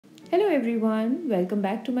Hello everyone, welcome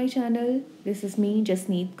back to my channel. This is me,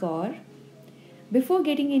 Jasneet Kaur. Before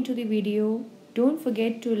getting into the video, don't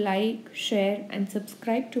forget to like, share and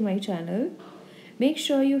subscribe to my channel. Make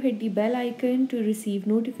sure you hit the bell icon to receive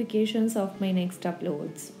notifications of my next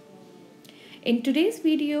uploads. In today's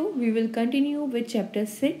video, we will continue with chapter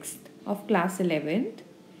 6 of class 11th.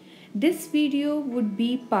 This video would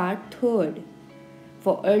be part 3rd.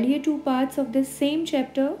 For earlier 2 parts of this same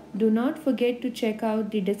chapter, do not forget to check out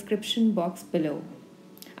the description box below.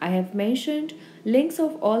 I have mentioned links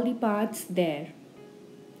of all the parts there.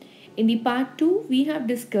 In the part 2, we have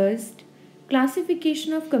discussed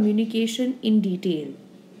classification of communication in detail.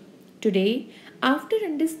 Today, after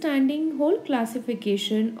understanding whole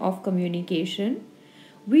classification of communication,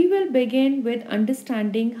 we will begin with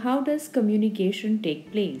understanding how does communication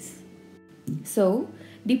take place. So,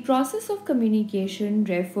 the process of communication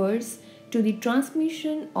refers to the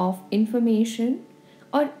transmission of information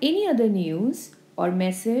or any other news or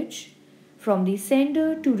message from the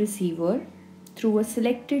sender to receiver through a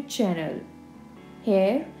selected channel.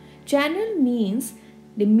 Here, channel means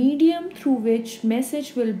the medium through which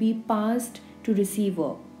message will be passed to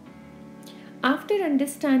receiver. After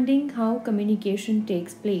understanding how communication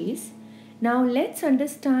takes place, now let's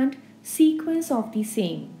understand sequence of the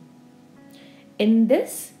same. In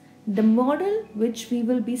this, the model which we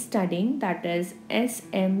will be studying, that is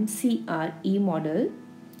SMCRE model,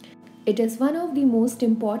 it is one of the most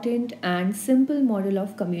important and simple model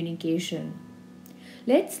of communication.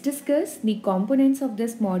 Let's discuss the components of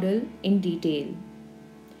this model in detail.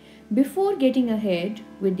 Before getting ahead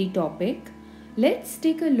with the topic, let's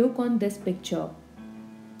take a look on this picture.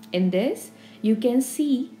 In this, you can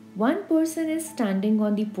see one person is standing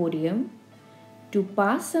on the podium to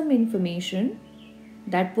pass some information.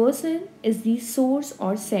 That person is the source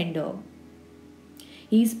or sender.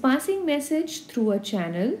 He is passing message through a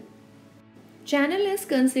channel. Channel is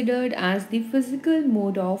considered as the physical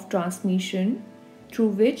mode of transmission through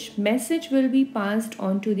which message will be passed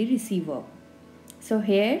on to the receiver. So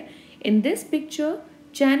here in this picture,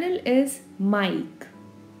 channel is mic.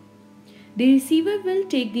 The receiver will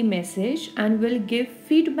take the message and will give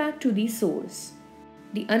feedback to the source.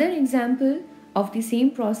 The other example of the same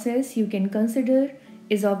process you can consider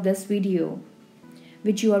is of this video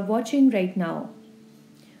which you are watching right now,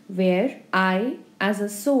 where I as a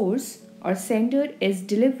source or sender is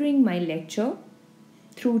delivering my lecture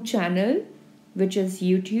through channel which is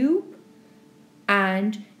YouTube,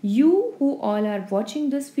 and you who all are watching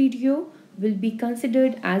this video will be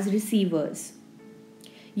considered as receivers.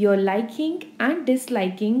 Your liking and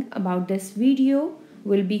disliking about this video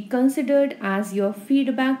will be considered as your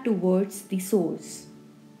feedback towards the source.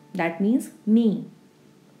 That means me.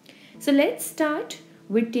 So let's start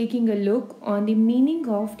with taking a look on the meaning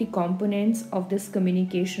of the components of this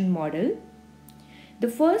communication model. The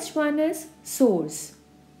first one is source.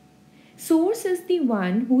 Source is the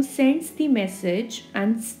one who sends the message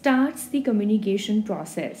and starts the communication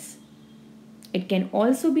process. It can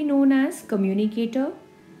also be known as communicator,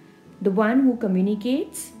 the one who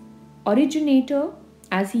communicates, originator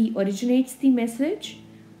as he originates the message,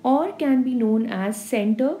 or can be known as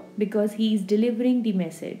sender because he is delivering the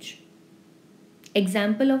message.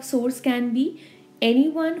 Example of source can be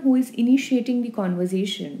anyone who is initiating the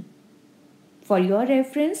conversation. For your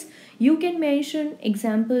reference, you can mention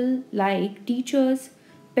example like teachers,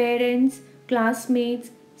 parents,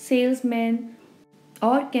 classmates, salesmen,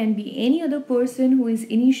 or can be any other person who is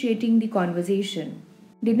initiating the conversation.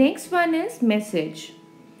 The next one is message.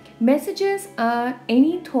 Messages are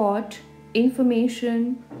any thought,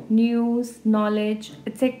 information, news, knowledge,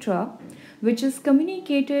 etc. which is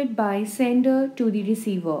communicated by sender to the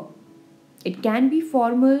receiver. It can be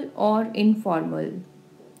formal or informal.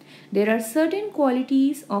 There are certain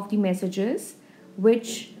qualities of the messages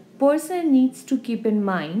which person needs to keep in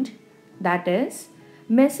mind. That is,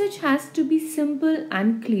 message has to be simple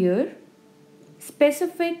and clear,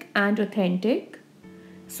 specific and authentic,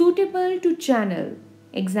 suitable to channel.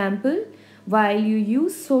 Example, while you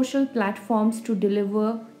use social platforms to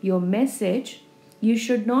deliver your message, you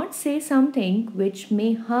should not say something which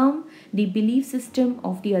may harm the belief system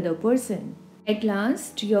of the other person. At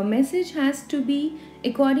last, your message has to be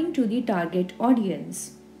according to the target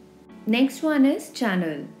audience. Next one is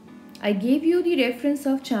channel. I gave you the reference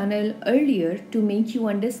of channel earlier to make you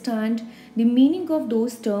understand the meaning of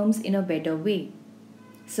those terms in a better way.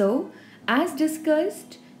 So, as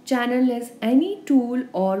discussed, channel is any tool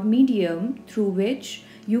or medium through which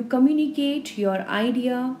you communicate your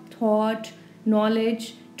idea, thought,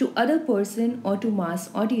 knowledge to other person or to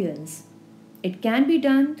mass audience. It can be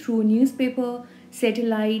done through newspaper,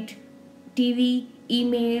 satellite, TV,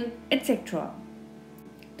 email, etc.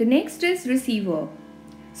 The next is receiver.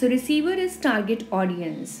 So receiver is target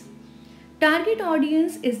audience. Target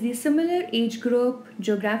audience is the similar age group,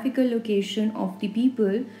 geographical location of the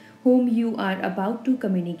people whom you are about to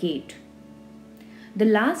communicate. The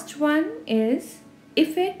last one is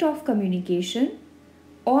effect of communication,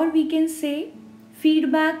 or we can say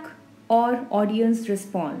feedback or audience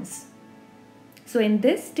response. So in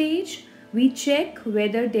this stage, we check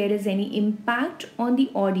whether there is any impact on the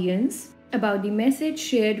audience about the message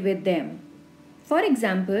shared with them. For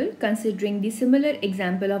example, considering the similar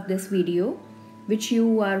example of this video, which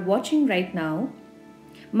you are watching right now,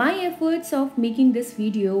 my efforts of making this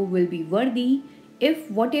video will be worthy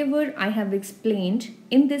if whatever I have explained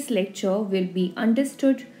in this lecture will be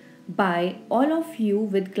understood by all of you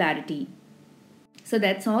with clarity. So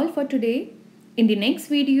that's all for today. In the next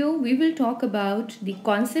video, we will talk about the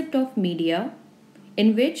concept of media,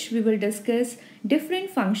 in which we will discuss different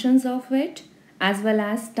functions of it as well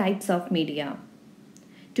as types of media.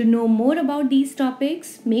 To know more about these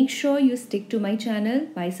topics, make sure you stick to my channel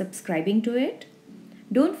by subscribing to it.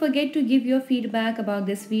 Don't forget to give your feedback about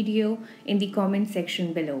this video in the comment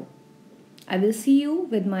section below. I will see you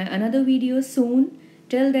with my another video soon.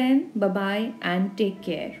 Till then, bye-bye and take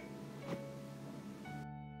care.